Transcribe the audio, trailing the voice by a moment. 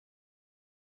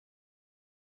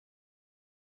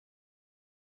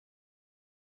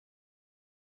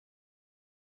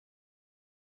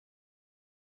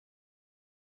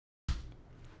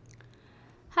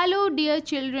Hello dear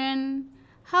children,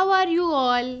 how are you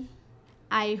all?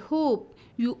 I hope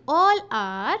you all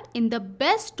are in the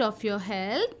best of your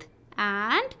health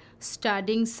and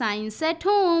studying science at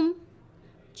home.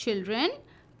 Children,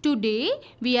 today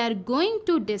we are going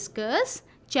to discuss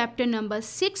chapter number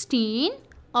 16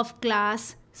 of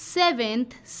class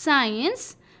 7th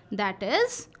science, that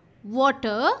is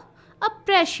water, a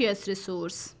precious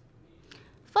resource.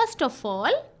 First of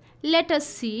all, let us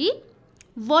see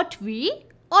what we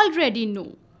already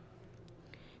know.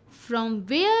 From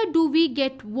where do we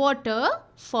get water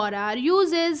for our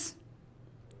uses?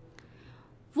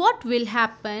 What will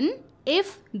happen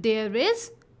if there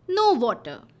is no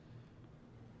water?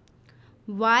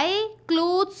 Why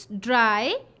clothes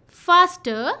dry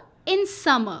faster in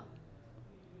summer?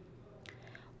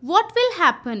 What will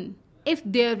happen if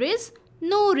there is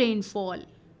no rainfall?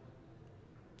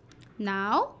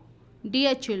 Now,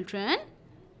 dear children,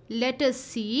 let us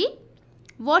see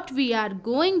what we are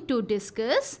going to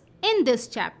discuss in this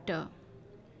chapter.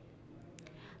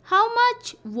 How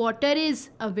much water is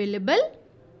available?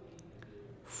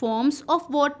 Forms of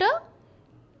water.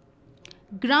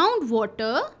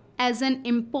 Groundwater as an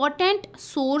important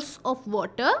source of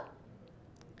water.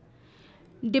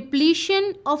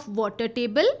 Depletion of water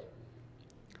table.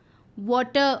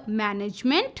 Water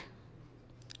management.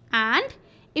 And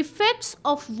effects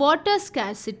of water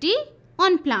scarcity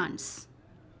on plants.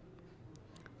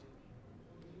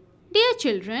 Dear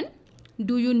children,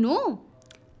 do you know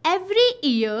every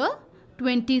year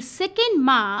 22nd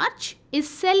March is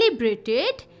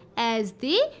celebrated as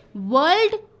the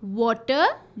World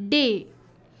Water Day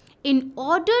in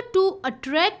order to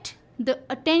attract the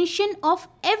attention of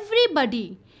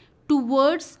everybody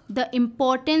towards the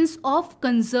importance of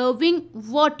conserving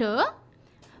water.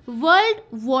 World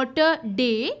Water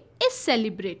Day is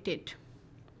celebrated.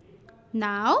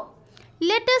 Now,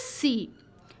 let us see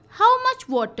how much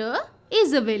water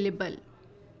is available.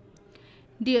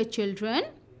 Dear children,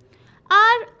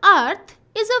 our Earth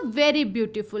is a very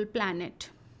beautiful planet.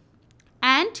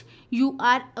 And you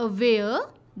are aware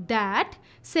that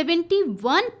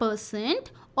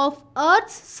 71% of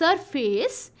Earth's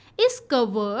surface is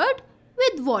covered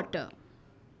with water.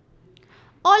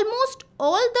 Almost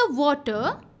all the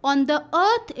water on the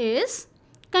Earth is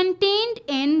contained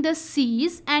in the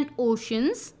seas and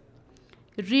oceans,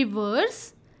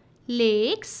 rivers,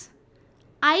 lakes,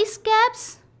 ice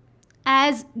caps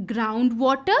as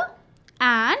groundwater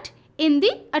and in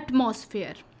the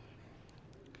atmosphere.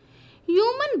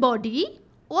 Human body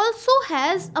also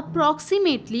has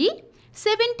approximately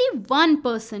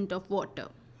 71% of water.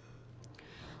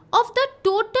 Of the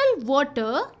total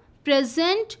water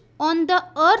present on the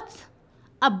earth,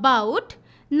 about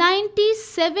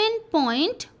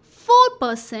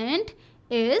 97.4%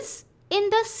 is in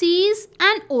the seas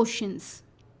and oceans.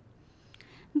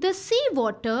 The sea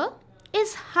water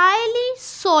is highly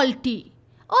salty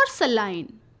or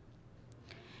saline,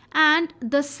 and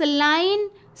the saline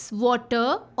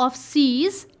water of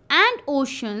seas and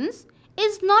oceans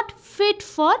is not fit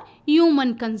for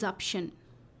human consumption.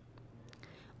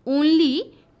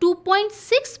 Only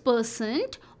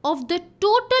 2.6% of the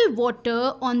total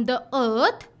water on the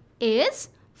earth is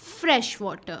fresh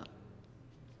water.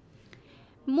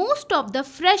 Most of the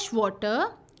fresh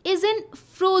water is in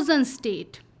frozen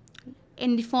state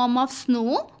in the form of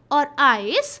snow or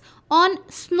ice on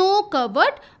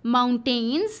snow-covered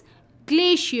mountains,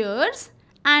 glaciers,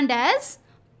 and as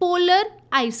polar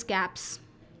ice caps.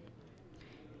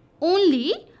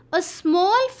 Only a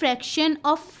small fraction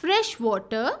of fresh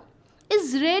water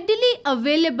is readily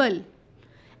available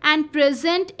and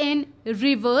present in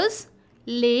rivers,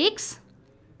 lakes,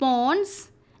 ponds,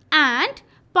 and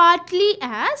partly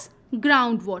as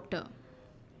groundwater.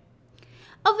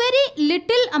 A very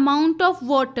little amount of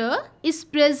water is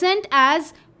present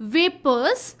as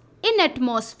vapors in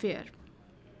atmosphere.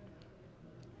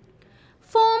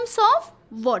 Forms of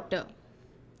water.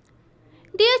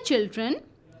 Dear children,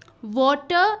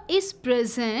 water is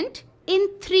present in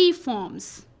three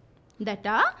forms, that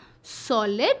are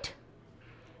solid,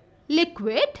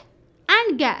 liquid,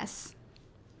 and gas.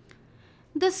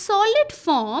 The solid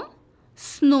form,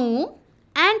 snow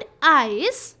and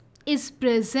ice, is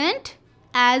present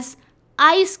as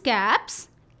ice caps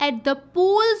at the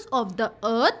poles of the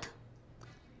earth,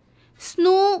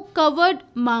 snow-covered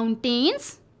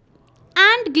mountains,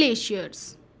 and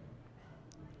glaciers.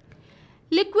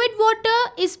 Liquid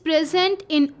water is present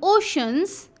in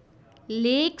oceans,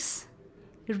 lakes,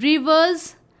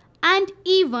 rivers, and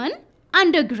even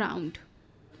underground.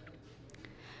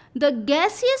 The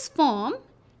gaseous form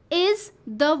is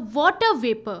the water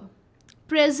vapor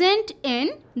present in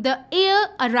the air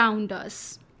around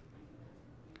us.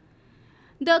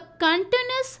 The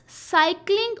continuous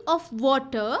cycling of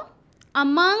water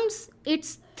amongst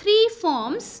its three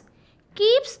forms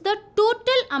keeps the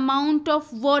total amount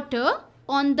of water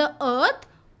on the earth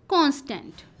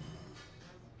constant.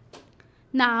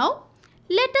 Now,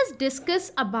 let us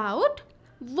discuss about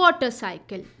water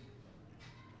cycle.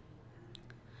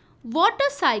 Water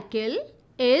cycle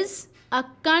is a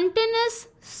continuous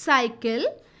cycle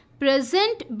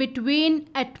present between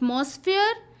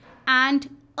atmosphere and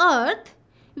earth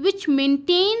which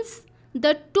maintains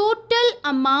the total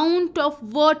amount of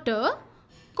water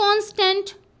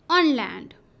constant on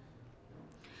land.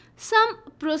 Some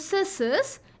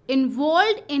processes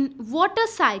involved in water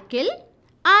cycle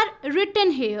are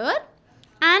written here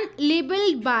and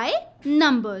labeled by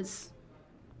numbers.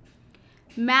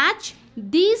 Match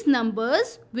these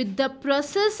numbers with the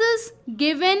processes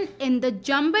given in the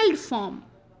jumbled form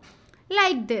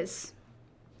like this.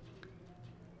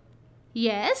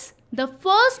 Yes, the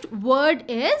first word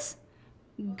is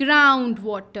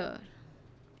groundwater.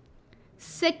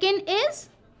 Second is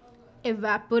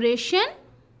evaporation.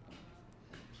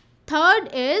 Third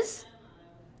is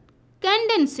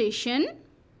condensation.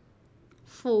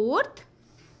 Fourth,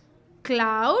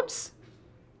 clouds.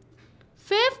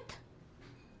 Fifth,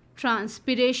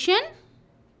 transpiration.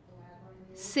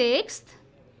 Sixth,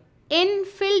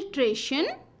 infiltration.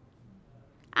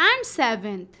 And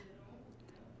seventh,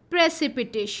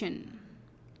 precipitation.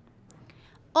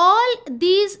 All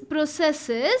these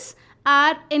processes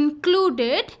are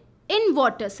included in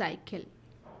water cycle.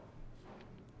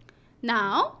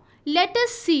 Now, let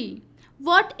us see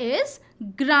what is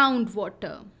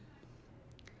groundwater.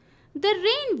 The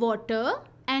rainwater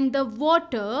and the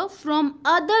water from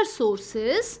other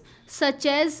sources such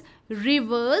as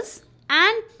rivers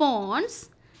and ponds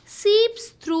seeps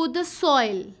through the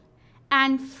soil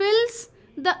and fills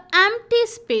the empty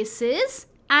spaces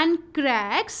and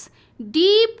cracks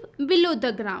deep below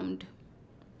the ground.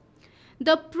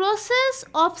 The process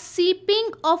of seeping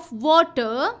of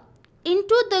water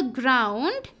into the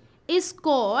ground is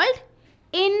called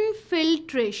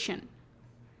infiltration.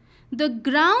 The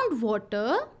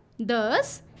groundwater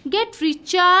thus get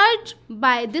recharged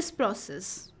by this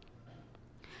process.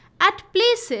 At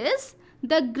places,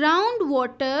 the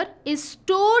groundwater is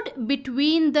stored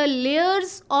between the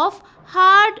layers of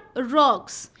hard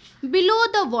rocks below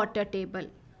the water table.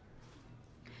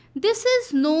 This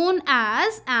is known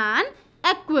as an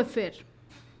aquifer.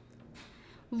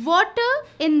 Water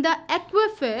in the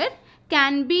aquifer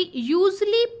can be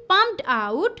usually pumped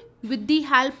out with the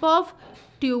help of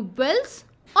tube wells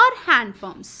or hand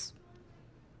pumps.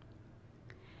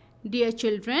 Dear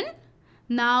children,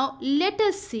 now let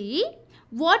us see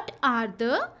what are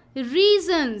the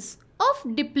reasons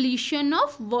of depletion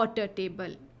of water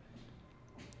table.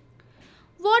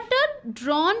 Water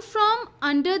drawn from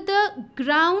under the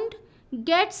ground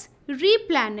gets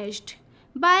replenished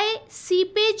by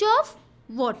seepage of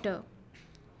water,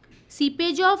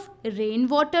 seepage of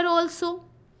rainwater also.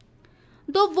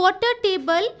 The water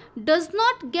table does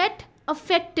not get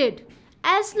affected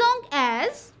as long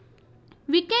as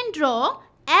we can draw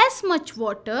as much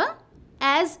water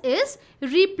as is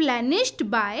replenished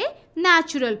by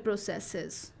natural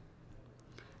processes.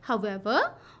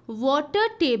 However, water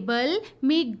table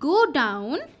may go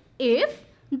down if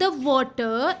the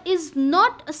water is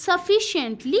not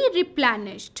sufficiently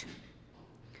replenished.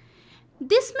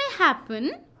 This may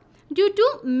happen due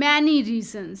to many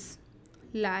reasons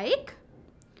like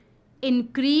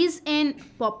increase in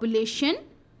population,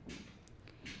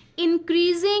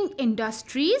 increasing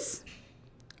industries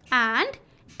and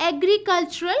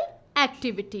agricultural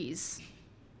activities.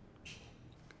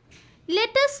 Let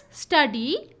us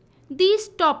study these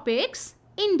topics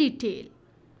in detail.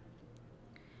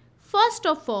 First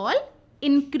of all,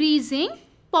 increasing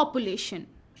population.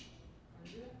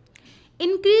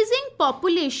 Increasing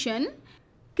population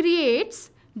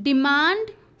creates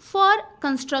demand for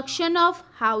construction of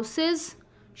houses,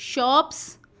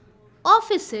 shops,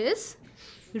 offices,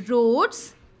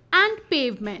 roads and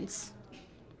pavements.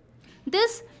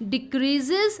 This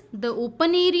decreases the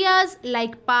open areas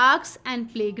like parks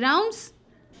and playgrounds.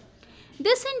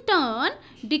 This in turn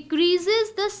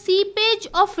decreases the seepage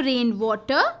of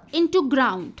rainwater into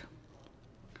ground.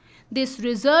 This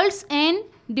results in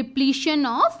depletion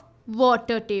of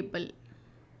water table.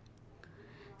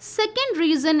 Second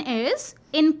reason is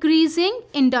increasing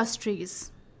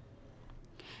industries.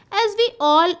 As we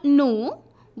all know,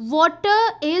 water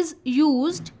is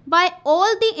used by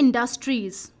all the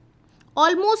industries.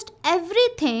 Almost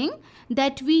everything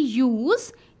that we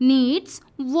use needs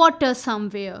water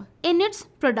somewhere in its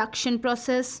production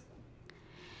process.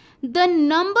 the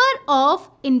number of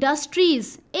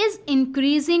industries is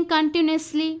increasing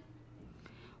continuously.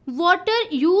 Water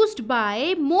used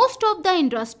by most of the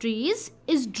industries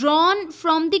is drawn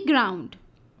from the ground.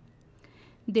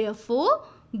 Therefore,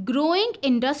 growing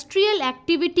industrial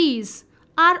activities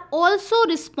are also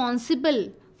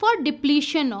responsible for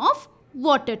depletion of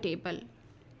water table.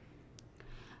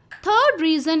 Third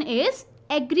reason is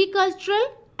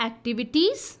agricultural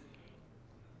activities.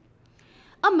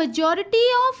 A majority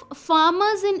of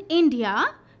farmers in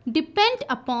India depend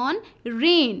upon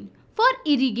rain for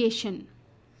irrigation.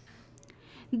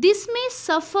 This may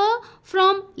suffer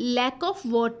from lack of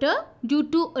water due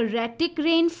to erratic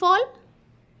rainfall.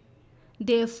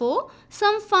 Therefore,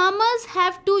 some farmers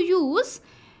have to use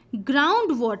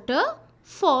groundwater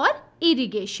for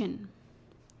irrigation.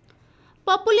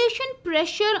 Population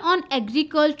pressure on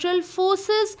agricultural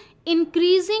forces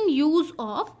increasing use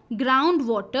of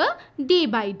groundwater day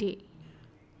by day.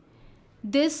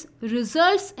 This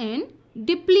results in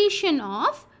depletion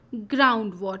of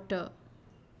groundwater.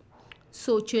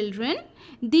 So children,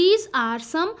 these are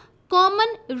some common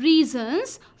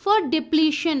reasons for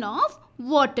depletion of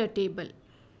water table.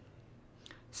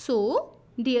 So,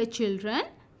 dear children,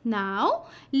 now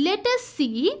let us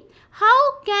see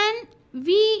how can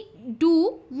we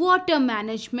do water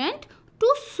management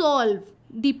to solve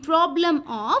the problem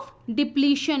of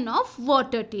depletion of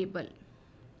water table.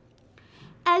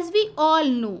 As we all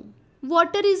know,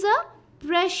 water is a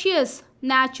precious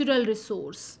natural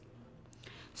resource.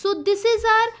 So this is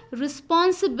our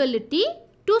responsibility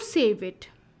to save it.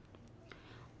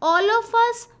 All of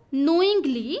us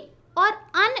knowingly or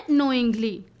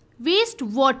unknowingly waste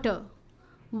water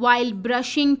while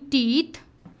brushing teeth,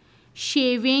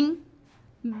 shaving,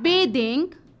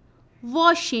 bathing,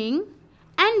 washing,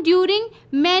 and during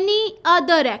many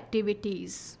other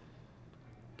activities.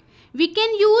 We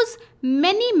can use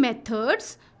many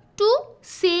methods to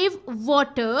save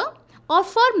water or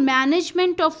for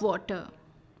management of water.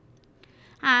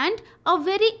 And a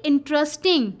very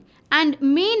interesting and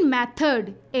main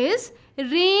method is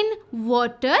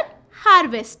rainwater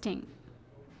harvesting.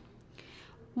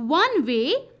 One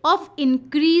way of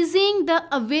increasing the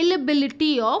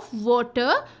availability of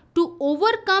water to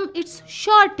overcome its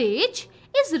shortage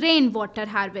is rainwater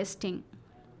harvesting.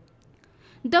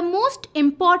 The most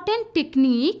important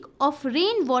technique of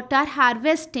rainwater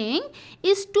harvesting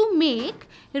is to make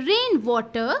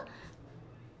rainwater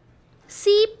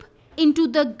seep into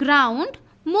the ground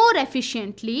more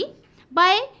efficiently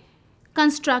by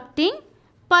constructing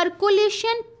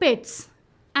percolation pits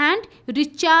and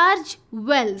recharge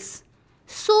wells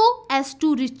so as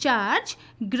to recharge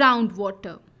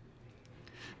groundwater.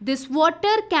 This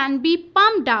water can be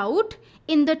pumped out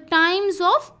in the times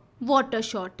of water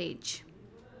shortage.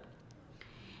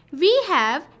 We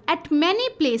have at many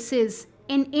places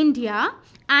in India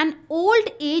an old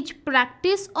age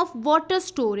practice of water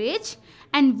storage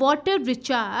and water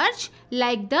recharge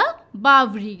like the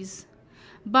Bawris.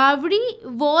 Bawri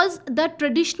was the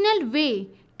traditional way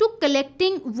to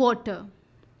collecting water.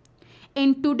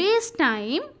 In today's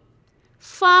time,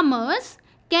 farmers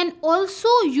can also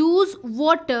use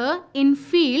water in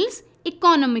fields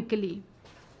economically.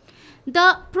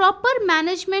 The proper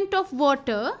management of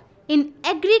water in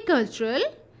agricultural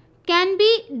can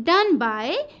be done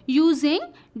by using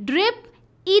drip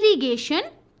irrigation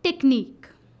technique.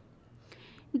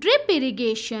 Drip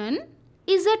irrigation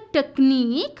is a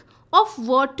technique of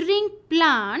watering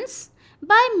plants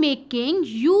by making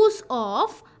use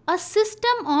of a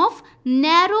system of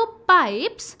narrow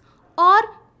pipes or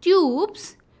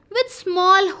tubes with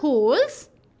small holes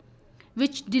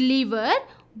which deliver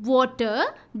water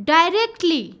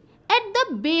directly at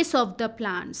the base of the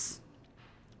plants.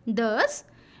 Thus,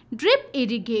 drip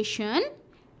irrigation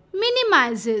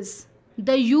minimizes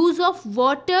the use of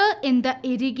water in the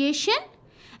irrigation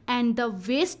and the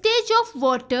wastage of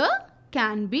water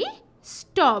can be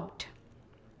stopped.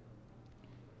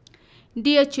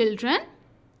 Dear children,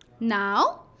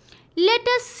 now let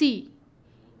us see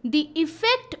the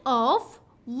effect of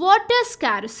water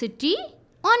scarcity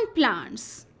on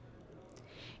plants.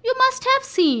 You must have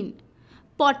seen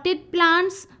potted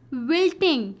plants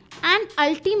wilting and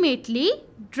ultimately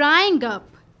drying up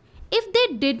if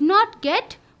they did not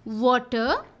get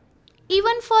water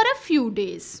even for a few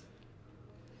days.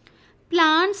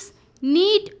 Plants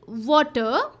need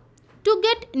water to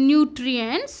get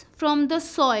nutrients from the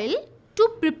soil to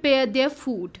prepare their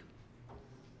food.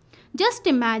 Just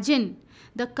imagine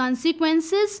the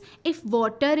consequences if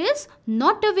water is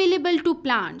not available to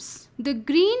plants. The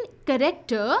green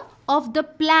character of the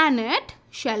planet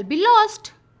shall be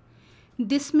lost.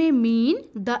 This may mean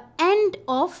the end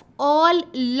of all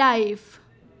life.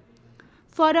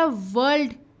 For a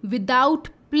world without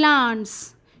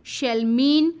plants shall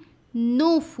mean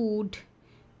no food,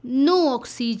 no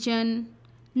oxygen,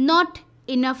 not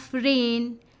enough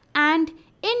rain, and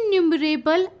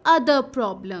innumerable other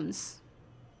problems.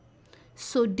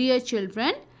 So, dear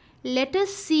children, let us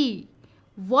see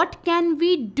what can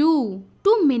we do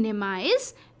to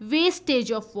minimize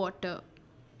wastage of water.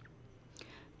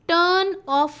 Turn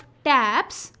off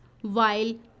taps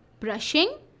while brushing.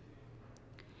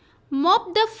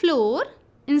 Mop the floor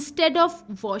instead of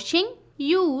washing.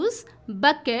 Use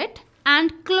bucket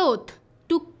and cloth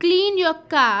to clean your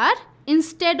car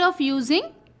instead of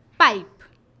using pipe.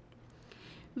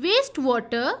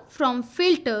 Wastewater from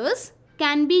filters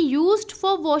can be used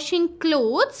for washing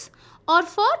clothes or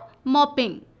for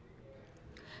mopping.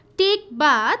 Take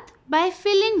bath by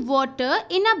filling water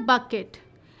in a bucket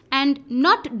and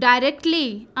not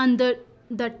directly under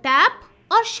the tap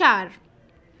or shower.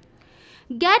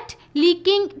 Get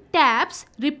leaking taps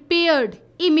repaired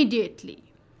immediately.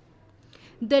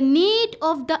 The need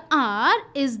of the hour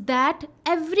is that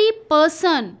every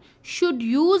person should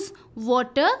use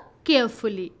water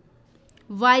carefully,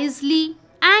 wisely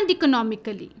and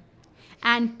economically,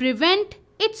 and prevent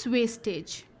its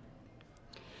wastage.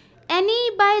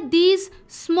 Any by these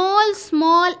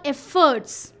small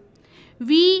efforts,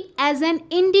 we as an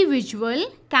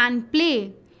individual can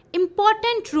play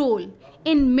important role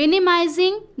in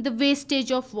minimizing the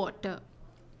wastage of water.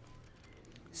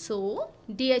 So,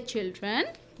 dear children,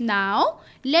 now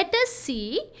let us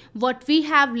see what we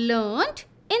have learned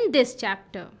in this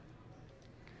chapter.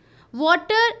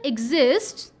 Water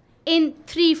exists in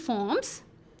three forms: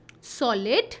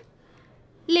 solid,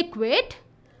 liquid,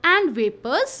 and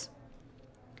vapors.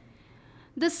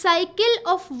 The cycle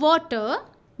of water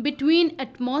between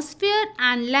atmosphere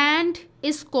and land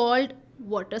is called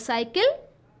water cycle.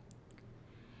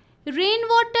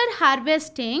 Rainwater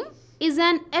harvesting is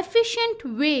an efficient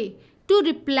way to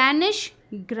replenish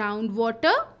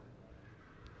groundwater.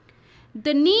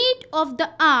 The need of the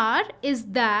hour is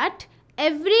that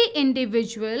every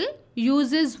individual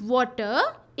uses water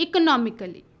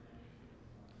economically.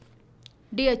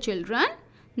 Dear children,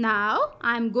 now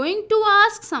I am going to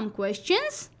ask some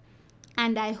questions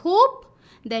and I hope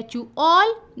that you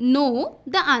all know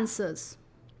the answers.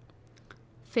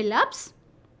 Fill-ups.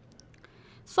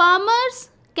 Farmers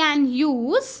can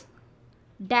use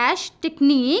dash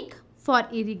technique for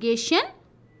irrigation.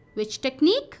 Which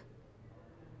technique?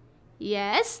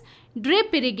 Yes,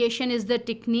 drip irrigation is the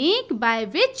technique by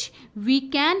which we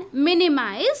can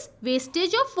minimize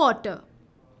wastage of water.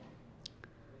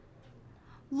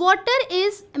 Water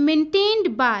is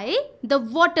maintained by the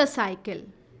water cycle.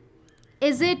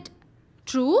 Is it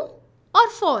true or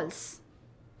false?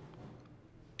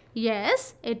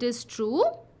 Yes, it is true.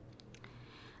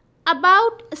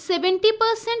 About 70%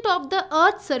 of the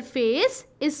earth's surface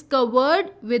is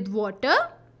covered with water.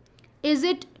 Is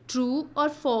it true or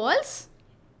false?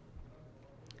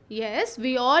 Yes,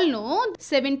 we all know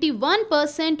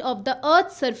 71% of the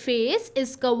earth's surface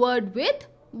is covered with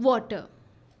water.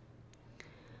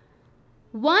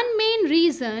 One main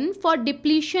reason for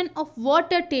depletion of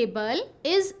water table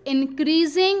is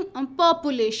increasing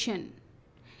population.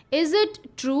 Is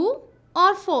it true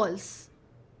or false?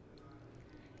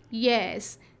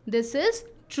 Yes, this is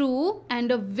true and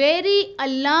a very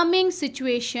alarming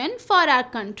situation for our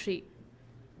country.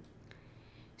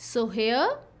 So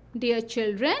here, dear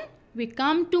children, we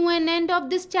come to an end of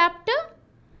this chapter.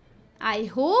 I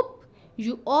hope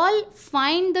you all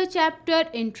find the chapter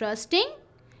interesting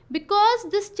because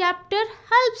this chapter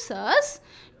helps us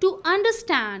to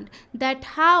understand that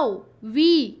how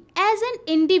we as an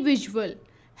individual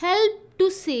help to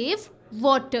save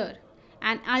water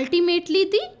and ultimately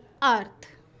the earth.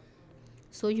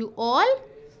 So you all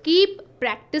keep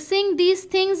practicing these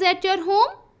things at your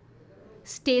home.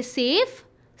 Stay safe,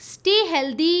 stay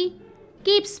healthy,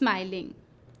 keep smiling.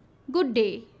 Good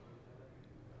day.